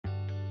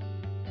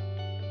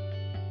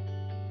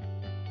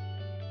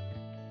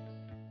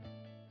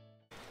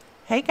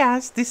Hey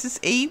guys, this is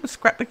Eve with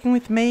Scrapbooking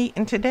with Me,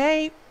 and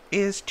today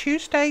is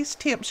Tuesday's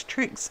Tips,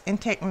 Tricks, and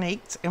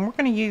Techniques, and we're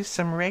going to use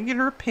some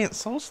regular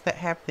pencils that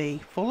have the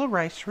full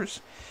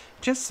erasers,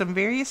 just some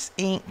various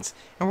inks,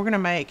 and we're going to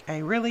make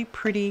a really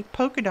pretty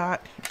polka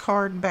dot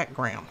card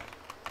background.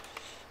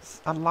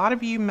 A lot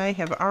of you may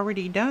have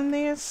already done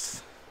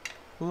this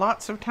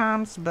lots of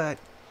times, but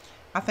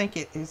I think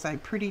it is a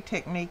pretty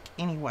technique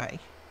anyway.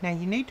 Now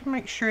you need to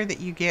make sure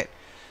that you get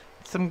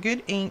some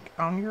good ink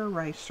on your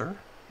eraser,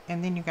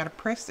 and then you got to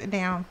press it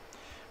down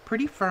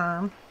pretty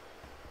firm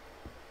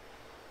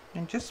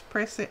and just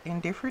press it in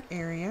different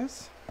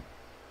areas.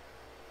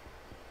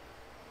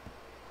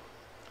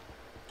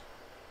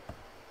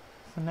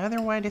 It's another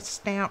way to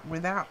stamp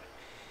without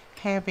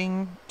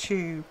having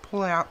to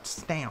pull out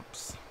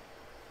stamps.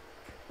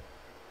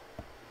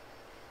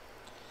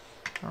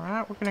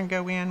 Alright, we're going to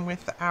go in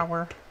with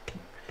our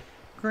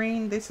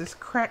green. This is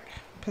Cracked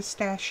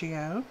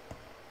Pistachio.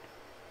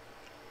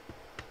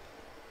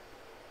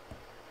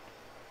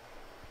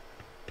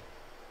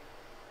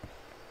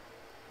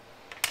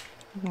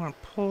 I'm going to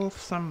pull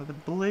some of the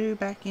blue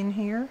back in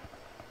here.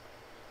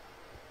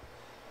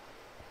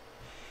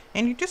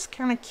 And you just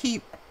kind of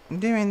keep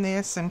doing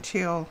this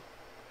until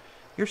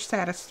you're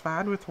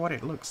satisfied with what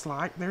it looks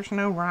like. There's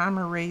no rhyme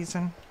or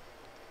reason.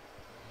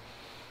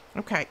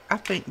 Okay, I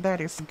think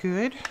that is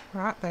good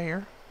right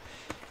there.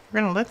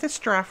 We're going to let this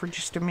dry for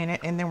just a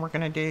minute, and then we're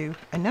going to do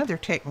another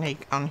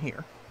technique on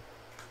here.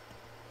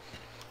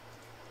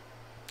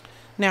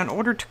 Now, in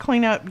order to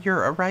clean up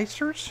your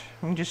erasers,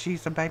 you can just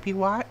use a baby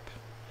wipe.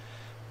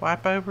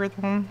 Wipe over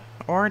them,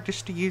 or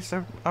just to use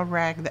a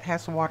rag that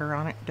has water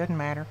on it, doesn't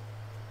matter.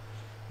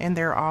 And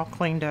they're all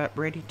cleaned up,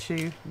 ready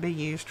to be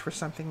used for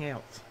something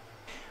else.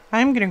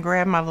 I'm going to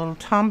grab my little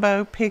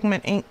Tombow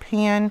pigment ink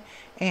pen,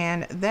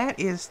 and that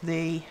is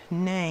the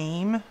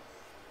name.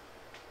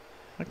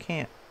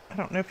 I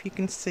don't know if you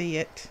can see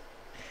it.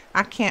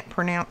 I can't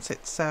pronounce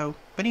it,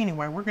 but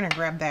anyway, we're going to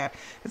grab that.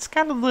 It's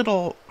got a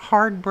little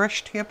hard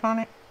brush tip on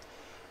it,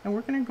 and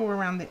we're going to go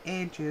around the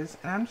edges,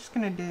 and I'm just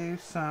going to do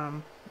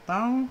some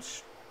long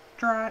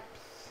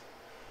stripes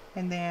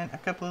and then a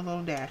couple of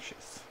little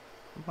dashes.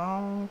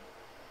 Long,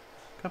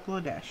 couple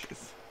of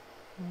dashes.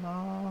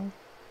 Long.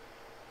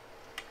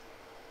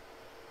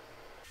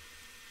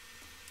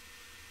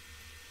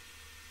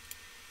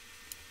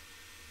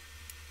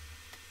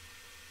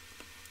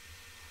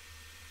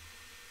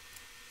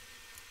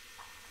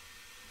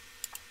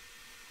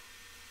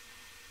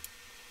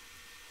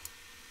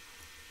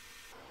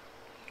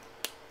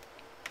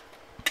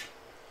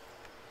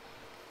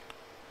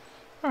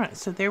 Alright,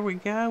 so there we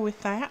go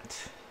with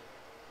that.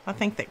 I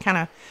think that kind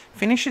of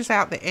finishes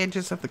out the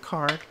edges of the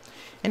card.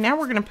 And now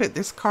we're going to put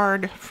this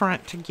card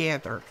front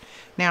together.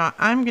 Now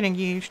I'm going to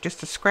use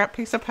just a scrap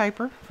piece of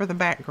paper for the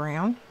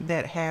background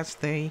that has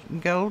the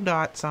gold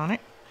dots on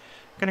it.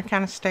 I'm going to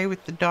kind of stay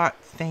with the dot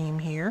theme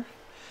here.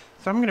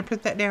 So I'm going to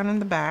put that down in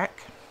the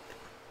back.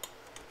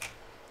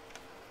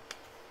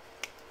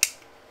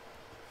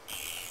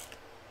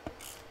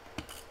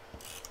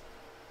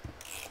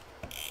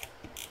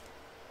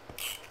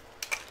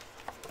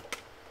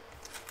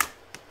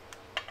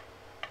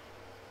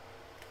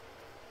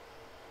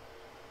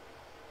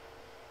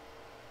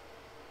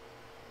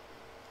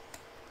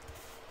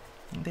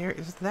 There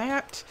is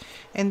that,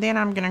 and then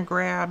I'm going to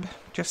grab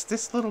just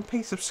this little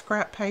piece of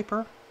scrap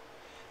paper.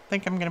 I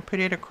think I'm going to put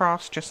it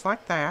across just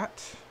like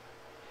that.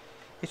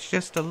 It's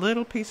just a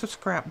little piece of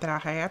scrap that I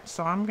had,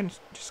 so I'm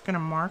just going to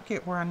mark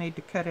it where I need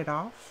to cut it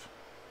off.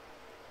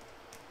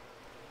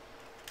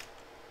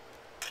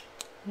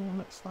 And it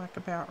looks like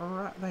about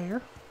right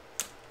there.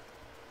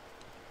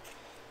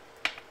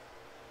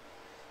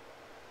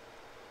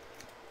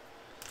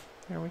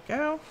 There we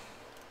go.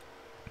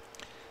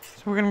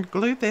 So we're going to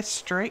glue this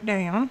straight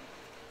down.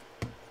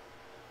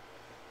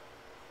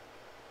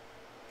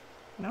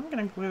 And I'm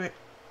going to glue it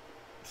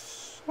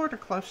sort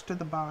of close to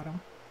the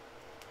bottom.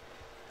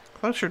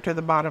 Closer to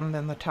the bottom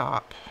than the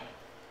top.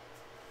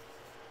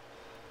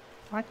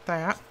 Like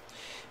that.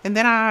 And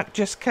then I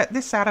just cut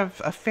this out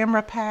of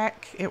ephemera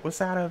pack. It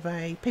was out of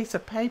a piece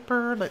of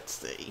paper. Let's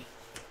see.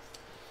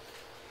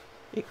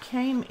 It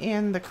came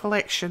in the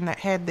collection that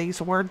had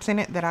these words in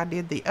it that I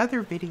did the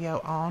other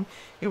video on.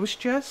 It was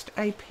just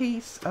a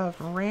piece of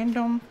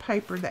random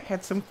paper that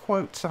had some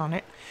quotes on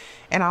it.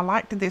 And I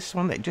liked this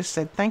one that just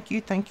said, "Thank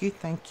you, thank you,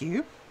 thank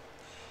you."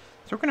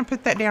 So we're going to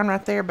put that down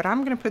right there, but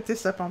I'm going to put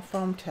this up on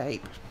foam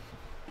tape.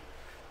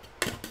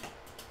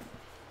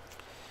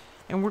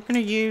 And we're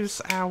going to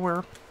use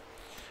our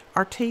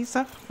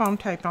Arteza foam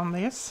tape on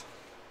this.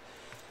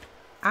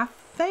 I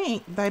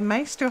think they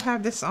may still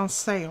have this on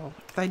sale.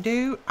 If they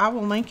do, I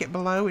will link it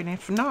below, and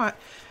if not,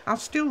 I'll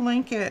still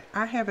link it.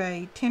 I have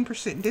a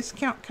 10%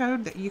 discount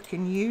code that you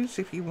can use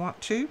if you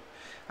want to.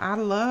 I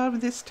love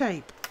this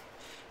tape.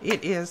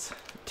 It is,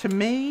 to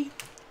me,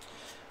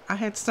 I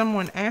had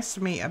someone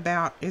ask me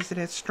about, is it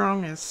as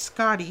strong as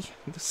Scotty,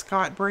 the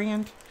Scott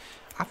brand?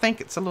 I think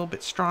it's a little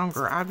bit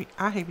stronger.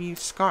 I have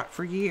used Scott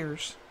for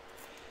years,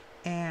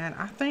 and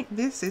I think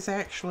this is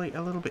actually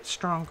a little bit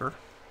stronger.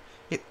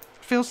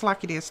 Feels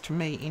like it is to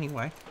me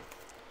anyway.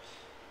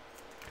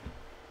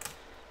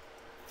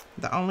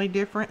 The only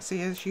difference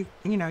is you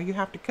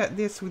have to cut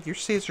this with your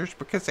scissors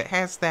because it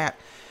has that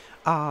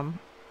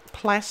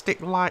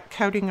plastic-like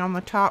coating on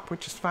the top,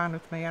 which is fine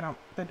with me. That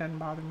doesn't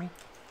bother me.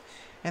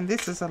 And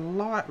this is a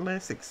lot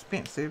less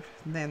expensive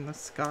than the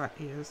Scott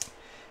is.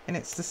 And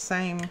it's the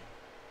same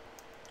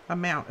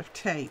amount of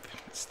tape.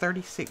 It's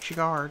 36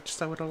 yards,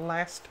 so it'll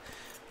last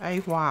a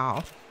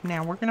while.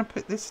 Now we're going to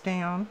put this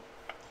down.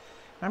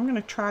 I'm going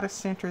to try to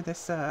center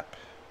this up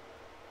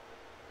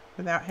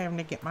without having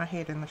to get my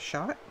head in the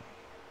shot.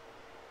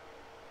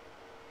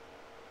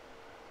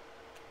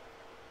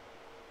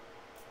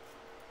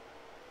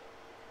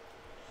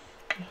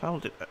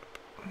 Hold it up.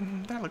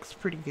 That looks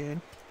pretty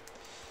good.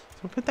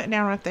 So put that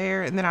down right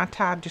there, and then I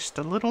tied just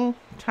a little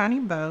tiny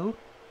bow.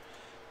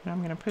 And I'm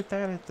going to put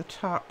that at the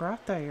top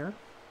right there.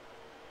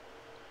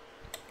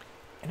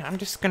 And I'm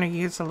just going to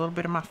use a little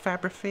bit of my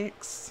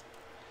Fabrifix.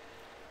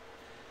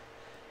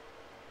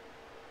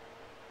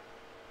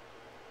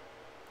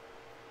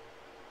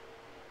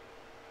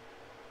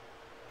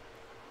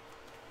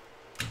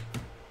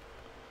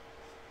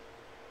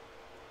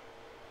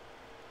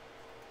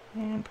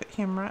 And put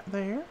him right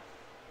there.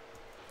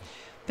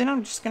 Then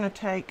I'm just going to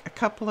take a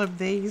couple of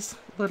these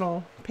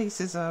little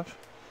pieces of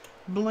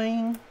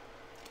bling,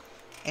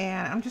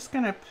 and I'm just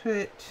going to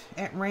put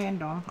at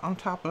random on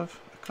top of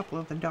a couple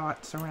of the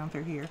dots around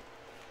through here.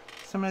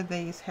 Some of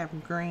these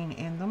have green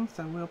in them,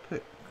 so we'll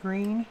put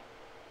green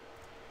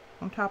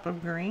on top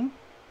of green.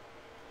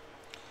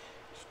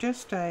 It's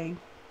just a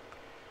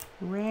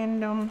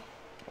random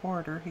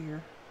order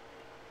here.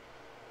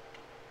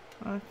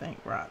 I think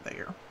right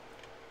there.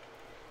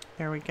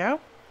 There we go.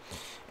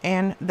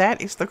 And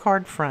that is the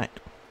card front.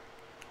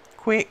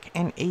 Quick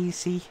and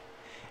easy,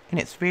 and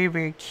it's very,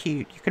 very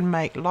cute. You can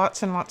make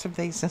lots and lots of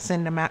these and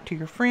send them out to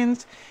your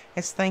friends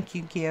as thank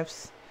you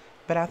gifts,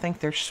 but I think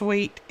they're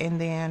sweet. And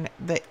then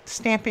the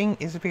stamping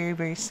is very,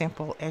 very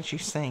simple, as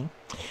you've seen.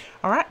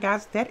 All right,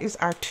 guys, that is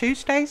our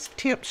Tuesday's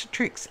tips,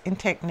 tricks, and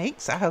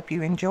techniques. I hope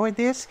you enjoyed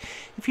this.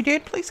 If you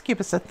did, please give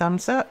us a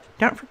thumbs up.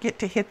 Don't forget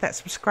to hit that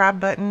subscribe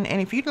button, and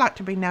if you'd like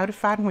to be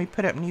notified when we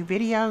put up new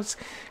videos,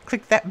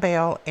 click that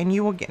bell and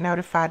you will get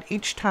notified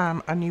each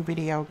time a new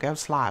video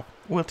goes live.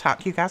 We'll talk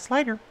to you guys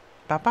later.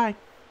 Bye-bye.